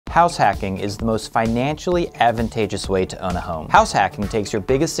House hacking is the most financially advantageous way to own a home. House hacking takes your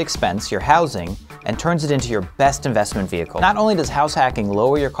biggest expense, your housing, and turns it into your best investment vehicle. Not only does house hacking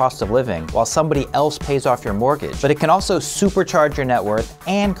lower your cost of living while somebody else pays off your mortgage, but it can also supercharge your net worth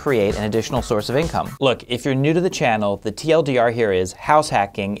and create an additional source of income. Look, if you're new to the channel, the TLDR here is house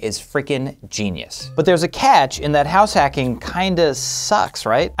hacking is freaking genius. But there's a catch in that house hacking kinda sucks,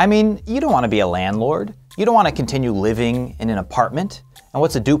 right? I mean, you don't want to be a landlord. You don't want to continue living in an apartment. And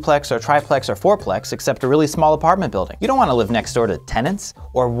what's a duplex or triplex or fourplex except a really small apartment building? You don't want to live next door to tenants,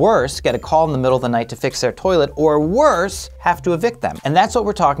 or worse, get a call in the middle of the night to fix their toilet, or worse, have to evict them. And that's what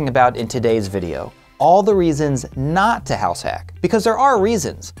we're talking about in today's video. All the reasons not to house hack. Because there are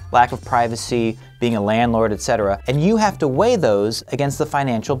reasons: lack of privacy, being a landlord, etc. And you have to weigh those against the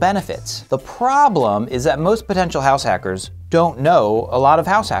financial benefits. The problem is that most potential house hackers don't know a lot of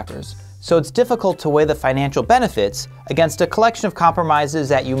house hackers. So it's difficult to weigh the financial benefits against a collection of compromises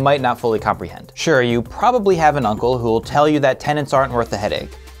that you might not fully comprehend. Sure, you probably have an uncle who will tell you that tenants aren't worth the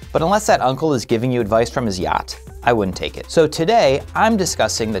headache. But unless that uncle is giving you advice from his yacht, I wouldn't take it. So today, I'm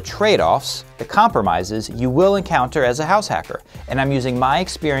discussing the trade-offs, the compromises you will encounter as a house hacker, and I'm using my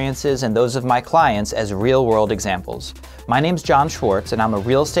experiences and those of my clients as real-world examples. My name's John Schwartz, and I'm a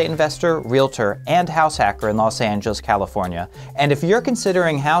real estate investor, realtor, and house hacker in Los Angeles, California. And if you're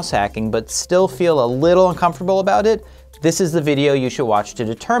considering house hacking but still feel a little uncomfortable about it, this is the video you should watch to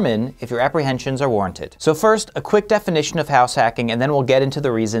determine if your apprehensions are warranted. So first, a quick definition of house hacking, and then we'll get into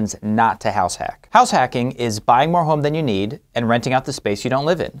the reasons not to house hack. House hacking is buying more home than you need and renting out the space you don't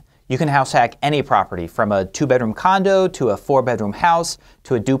live in. You can house hack any property, from a 2-bedroom condo to a 4-bedroom house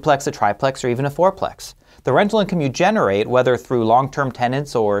to a duplex, a triplex, or even a fourplex. The rental income you generate, whether through long-term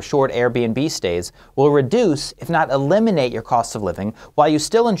tenants or short Airbnb stays, will reduce, if not eliminate, your cost of living, while you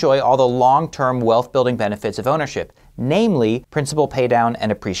still enjoy all the long-term wealth-building benefits of ownership, namely principal paydown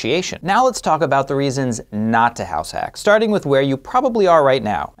and appreciation. Now let's talk about the reasons not to house hack, starting with where you probably are right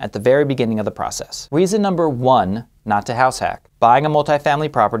now, at the very beginning of the process. Reason number 1 not to house hack: buying a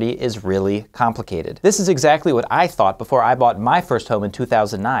multifamily property is really complicated. This is exactly what I thought before I bought my first home in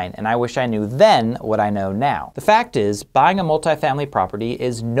 2009, and I wish I knew then what I know now. The fact is, buying a multifamily property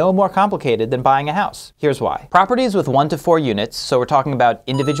is no more complicated than buying a house. Here's why. Properties with 1 to 4 units, so we're talking about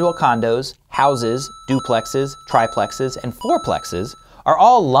individual condos, houses, duplexes, triplexes, and fourplexes, are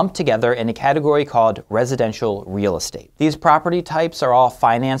all lumped together in a category called residential real estate. These property types are all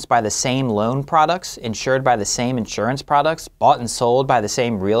financed by the same loan products, insured by the same insurance products, bought and sold by the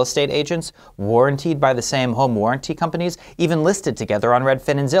same real estate agents, warrantied by the same home warranty companies, even listed together on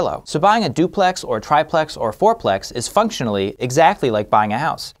Redfin and Zillow. So buying a duplex or triplex or fourplex is functionally exactly like buying a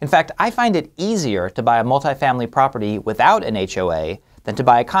house. In fact, I find it easier to buy a multifamily property without an HOA than to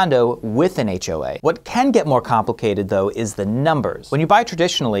buy a condo with an HOA. What can get more complicated, though, is the numbers. When you buy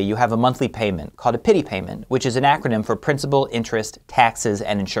traditionally, you have a monthly payment called a PITI payment, which is an acronym for principal, interest, taxes,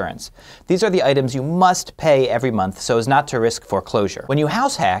 and insurance. These are the items you must pay every month so as not to risk foreclosure. When you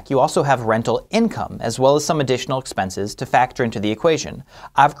house hack, you also have rental income, as well as some additional expenses to factor into the equation.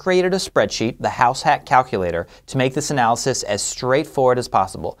 I've created a spreadsheet, the House Hack Calculator, to make this analysis as straightforward as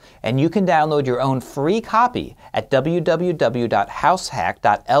possible. And you can download your own free copy at www.househack.la/calculator.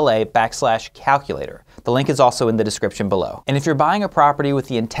 The link is also in the description below. And if you're buying a property with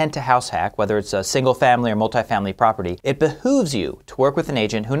the intent to house hack, whether it's a single family or multifamily property, it behooves you to work with an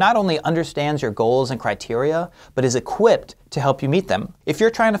agent who not only understands your goals and criteria, but is equipped to help you meet them. If you're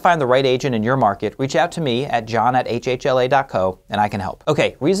trying to find the right agent in your market, reach out to me at john@hhla.co and I can help.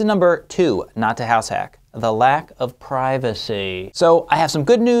 Okay, reason number 2 not to house hack: the lack of privacy. So I have some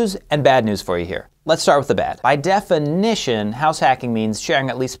good news and bad news for you here. Let's start with the bad. By definition, house hacking means sharing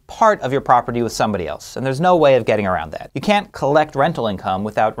at least part of your property with somebody else, and there's no way of getting around that. You can't collect rental income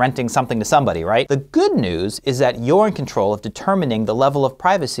without renting something to somebody, right? The good news is that you're in control of determining the level of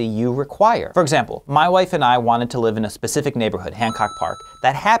privacy you require. For example, my wife and I wanted to live in a specific neighborhood, Hancock Park,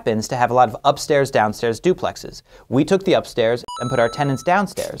 that happens to have a lot of upstairs-downstairs duplexes. We took the upstairs and put our tenants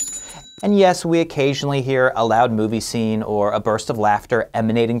downstairs. And yes, we occasionally hear a loud movie scene or a burst of laughter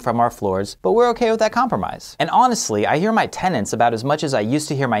emanating from our floors, but we're okay with that compromise. And honestly, I hear my tenants about as much as I used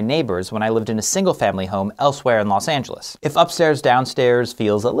to hear my neighbors when I lived in a single-family home elsewhere in Los Angeles. If upstairs-downstairs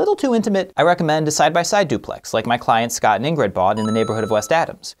feels a little too intimate, I recommend a side-by-side duplex, like my clients Scott and Ingrid bought in the neighborhood of West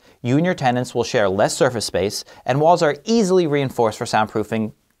Adams. You and your tenants will share less surface space, and walls are easily reinforced for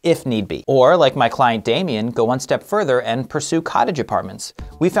soundproofing, if need be. Or, like my client Damien, go one step further and pursue cottage apartments.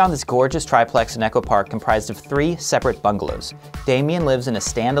 We found this gorgeous triplex in Echo Park comprised of 3 separate bungalows. Damien lives in a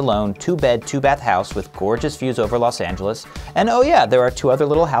standalone 2-bed, 2-bath house with gorgeous views over Los Angeles. And oh yeah, there are 2 other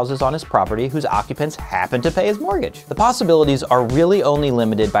little houses on his property whose occupants happen to pay his mortgage. The possibilities are really only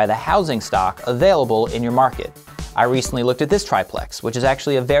limited by the housing stock available in your market. I recently looked at this triplex, which is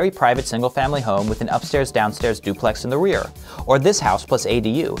actually a very private single-family home with an upstairs-downstairs duplex in the rear. Or this house plus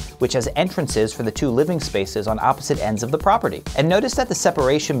ADU, which has entrances for the 2 living spaces on opposite ends of the property. And notice that the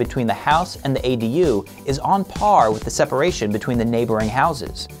separation between the house and the ADU is on par with the separation between the neighboring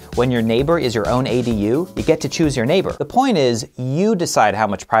houses. When your neighbor is your own ADU, you get to choose your neighbor. The point is, you decide how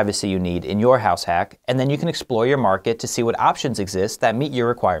much privacy you need in your house hack, and then you can explore your market to see what options exist that meet your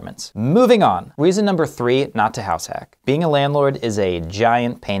requirements. Moving on. Reason number 3 not to house hack. Being a landlord is a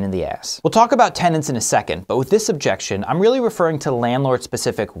giant pain in the ass. We'll talk about tenants in a second, but with this objection, I'm really referring to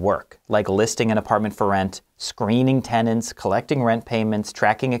landlord-specific work, like listing an apartment for rent, screening tenants, collecting rent payments,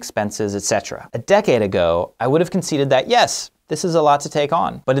 tracking expenses, etc. A decade ago, I would have conceded that yes, this is a lot to take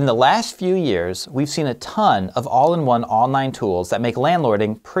on. But in the last few years, we've seen a ton of all-in-one online tools that make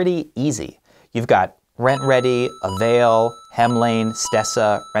landlording pretty easy. You've got RentRedi, Avail, Hemlane,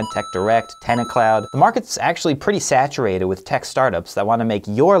 Stessa, RentTech Direct, Tenant Cloud. The market's actually pretty saturated with tech startups that want to make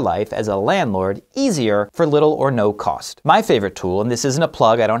your life as a landlord easier for little or no cost. My favorite tool, and this isn't a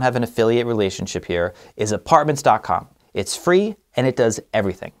plug, I don't have an affiliate relationship here, is apartments.com. It's free and it does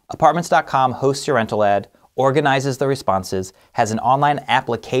everything. Apartments.com hosts your rental ad, organizes the responses, has an online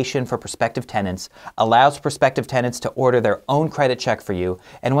application for prospective tenants, allows prospective tenants to order their own credit check for you,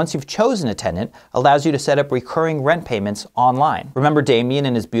 and once you've chosen a tenant, allows you to set up recurring rent payments online. Remember Damien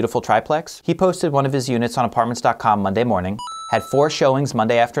and his beautiful triplex? He posted one of his units on apartments.com Monday morning, had 4 showings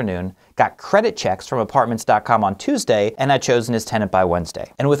Monday afternoon, got credit checks from apartments.com on Tuesday, and had chosen his tenant by Wednesday.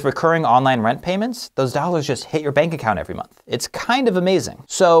 And with recurring online rent payments, those dollars just hit your bank account every month. It's kind of amazing.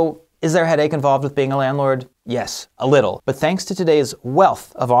 So, is there a headache involved with being a landlord? Yes, a little. But thanks to today's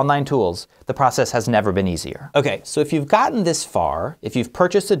wealth of online tools, the process has never been easier. Okay, so if you've gotten this far, if you've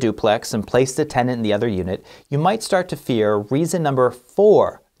purchased a duplex and placed a tenant in the other unit, you might start to fear reason number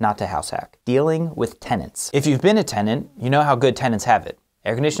 4 not to house hack, dealing with tenants. If you've been a tenant, you know how good tenants have it.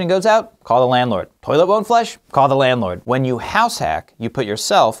 Air conditioning goes out, call the landlord. Toilet won't flush, call the landlord. When you house hack, you put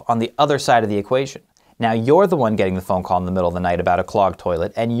yourself on the other side of the equation. Now you're the one getting the phone call in the middle of the night about a clogged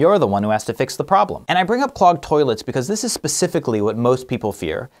toilet, and you're the one who has to fix the problem. And I bring up clogged toilets because this is specifically what most people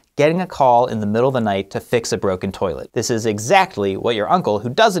fear, getting a call in the middle of the night to fix a broken toilet. This is exactly what your uncle, who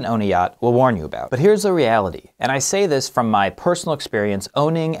doesn't own a yacht, will warn you about. But here's the reality, and I say this from my personal experience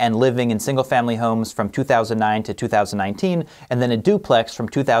owning and living in single-family homes from 2009 to 2019, and then a duplex from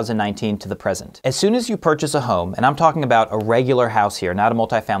 2019 to the present. As soon as you purchase a home, and I'm talking about a regular house here, not a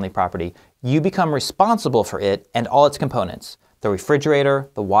multifamily property, you become responsible for it and all its components. The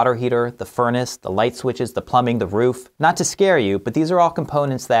refrigerator, the water heater, the furnace, the light switches, the plumbing, the roof. Not to scare you, but these are all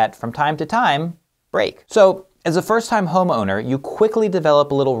components that, from time to time, break. So, as a first-time homeowner, you quickly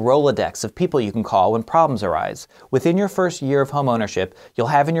develop a little Rolodex of people you can call when problems arise. Within your first year of home ownership, you'll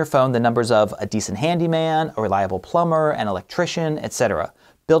have in your phone the numbers of a decent handyman, a reliable plumber, an electrician, etc.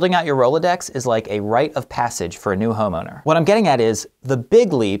 Building out your Rolodex is like a rite of passage for a new homeowner. What I'm getting at is, the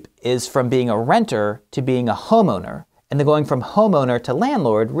big leap is from being a renter to being a homeowner. And the going from homeowner to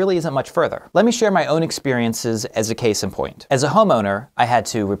landlord really isn't much further. Let me share my own experiences as a case in point. As a homeowner, I had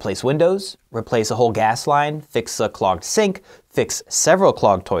to replace windows, replace a whole gas line, fix a clogged sink, fix several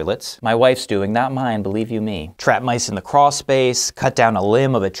clogged toilets. My wife's doing, not mine, believe you me. Trap mice in the crawl space, cut down a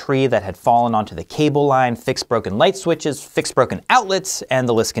limb of a tree that had fallen onto the cable line, fix broken light switches, fix broken outlets, and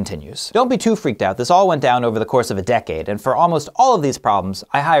the list continues. Don't be too freaked out. This all went down over the course of a decade, and for almost all of these problems,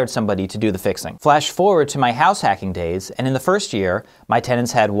 I hired somebody to do the fixing. Flash forward to my house hacking days, and in the first year, my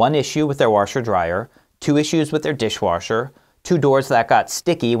tenants had 1 issue with their washer dryer, 2 issues with their dishwasher, 2 doors that got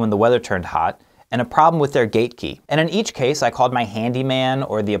sticky when the weather turned hot, and a problem with their gate key. And in each case, I called my handyman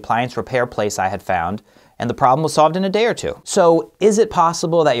or the appliance repair place I had found, and the problem was solved in a day or 2. So, is it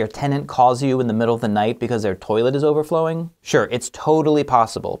possible that your tenant calls you in the middle of the night because their toilet is overflowing? Sure, it's totally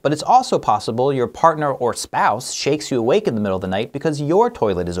possible, but it's also possible your partner or spouse shakes you awake in the middle of the night because your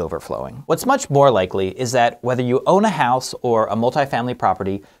toilet is overflowing. What's much more likely is that whether you own a house or a multifamily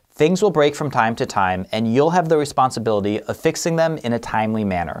property, things will break from time to time, and you'll have the responsibility of fixing them in a timely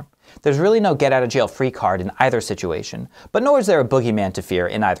manner. There's really no get-out-of-jail-free card in either situation, but nor is there a boogeyman to fear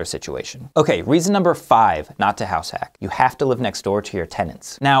in either situation. Okay, reason number 5 not to house hack. You have to live next door to your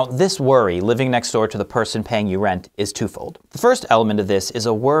tenants. Now, this worry, living next door to the person paying you rent, is twofold. The first element of this is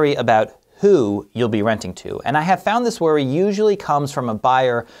a worry about who you'll be renting to. And I have found this worry usually comes from a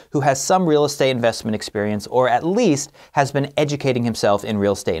buyer who has some real estate investment experience, or at least has been educating himself in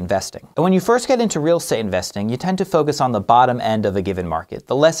real estate investing. And when you first get into real estate investing, you tend to focus on the bottom end of a given market,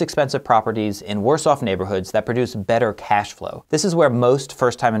 the less expensive properties in worse off neighborhoods that produce better cash flow. This is where most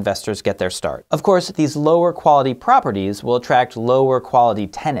first-time investors get their start. Of course, these lower quality properties will attract lower quality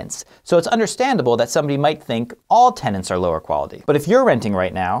tenants, so it's understandable that somebody might think all tenants are lower quality. But if you're renting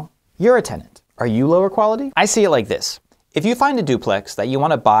right now, you're a tenant. Are you lower quality? I see it like this. If you find a duplex that you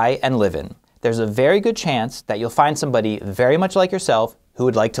want to buy and live in, there's a very good chance that you'll find somebody very much like yourself who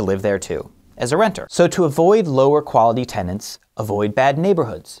would like to live there too, as a renter. So to avoid lower quality tenants, avoid bad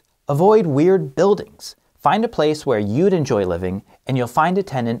neighborhoods, avoid weird buildings, find a place where you'd enjoy living, and you'll find a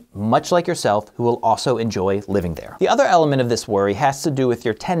tenant much like yourself who will also enjoy living there. The other element of this worry has to do with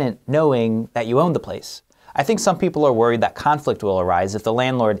your tenant knowing that you own the place. I think some people are worried that conflict will arise if the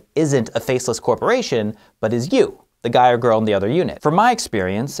landlord isn't a faceless corporation, but is you, the guy or girl in the other unit. From my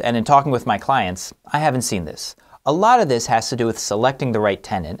experience, and in talking with my clients, I haven't seen this. A lot of this has to do with selecting the right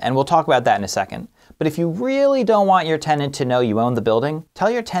tenant, and we'll talk about that in a second. But if you really don't want your tenant to know you own the building,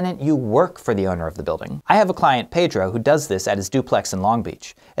 tell your tenant you work for the owner of the building. I have a client, Pedro, who does this at his duplex in Long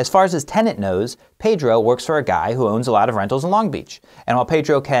Beach. As far as his tenant knows, Pedro works for a guy who owns a lot of rentals in Long Beach. And while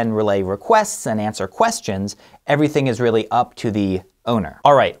Pedro can relay requests and answer questions, everything is really up to the owner.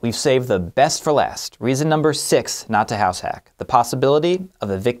 All right, we've saved the best for last. Reason number 6 not to house hack: the possibility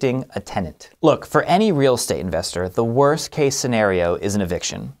of evicting a tenant. Look, for any real estate investor, the worst case scenario is an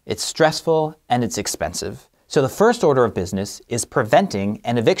eviction. It's stressful and it's expensive. So the first order of business is preventing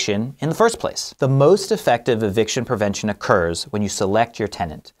an eviction in the first place. The most effective eviction prevention occurs when you select your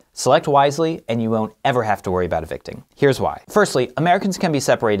tenant. Select wisely and you won't ever have to worry about evicting. Here's why. Firstly, Americans can be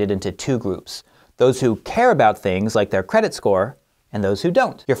separated into 2 groups: those who care about things like their credit score, and those who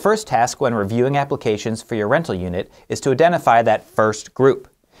don't. Your first task when reviewing applications for your rental unit is to identify that first group.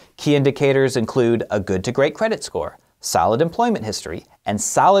 Key indicators include a good to great credit score, solid employment history, and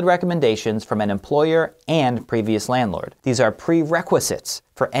solid recommendations from an employer and previous landlord. These are prerequisites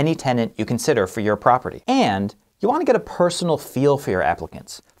for any tenant you consider for your property. And you want to get a personal feel for your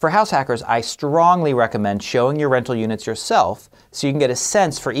applicants. For house hackers, I strongly recommend showing your rental units yourself so you can get a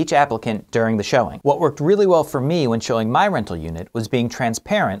sense for each applicant during the showing. What worked really well for me when showing my rental unit was being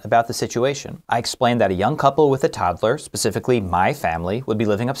transparent about the situation. I explained that a young couple with a toddler, specifically my family, would be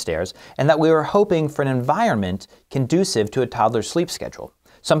living upstairs, and that we were hoping for an environment conducive to a toddler's sleep schedule.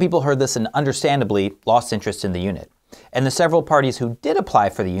 Some people heard this and understandably lost interest in the unit. And the several parties who did apply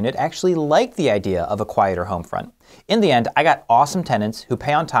for the unit actually liked the idea of a quieter home front. In the end, I got awesome tenants who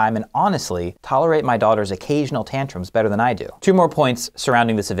pay on time and honestly tolerate my daughter's occasional tantrums better than I do. 2 more points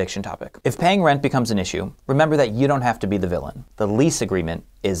surrounding this eviction topic. If paying rent becomes an issue, remember that you don't have to be the villain. The lease agreement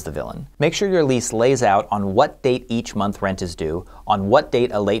is the villain. Make sure your lease lays out on what date each month rent is due, on what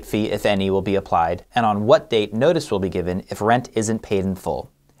date a late fee, if any, will be applied, and on what date notice will be given if rent isn't paid in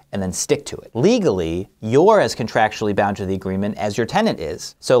full. And then stick to it. Legally, you're as contractually bound to the agreement as your tenant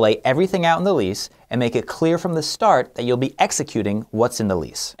is. So lay everything out in the lease and make it clear from the start that you'll be executing what's in the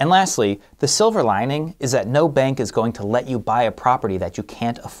lease. And lastly, the silver lining is that no bank is going to let you buy a property that you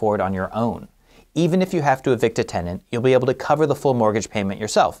can't afford on your own. Even if you have to evict a tenant, you'll be able to cover the full mortgage payment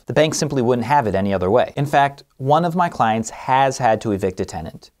yourself. The bank simply wouldn't have it any other way. In fact, one of my clients has had to evict a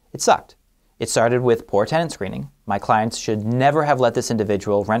tenant. It sucked. It started with poor tenant screening. My clients should never have let this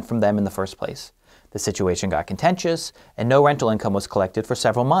individual rent from them in the first place. The situation got contentious, and no rental income was collected for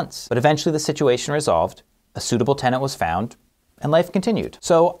several months. But eventually the situation resolved, a suitable tenant was found, and life continued.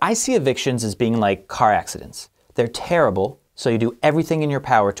 So I see evictions as being like car accidents. They're terrible, so you do everything in your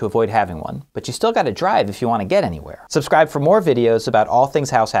power to avoid having one, but you still gotta drive if you want to get anywhere. Subscribe for more videos about all things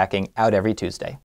house hacking out every Tuesday.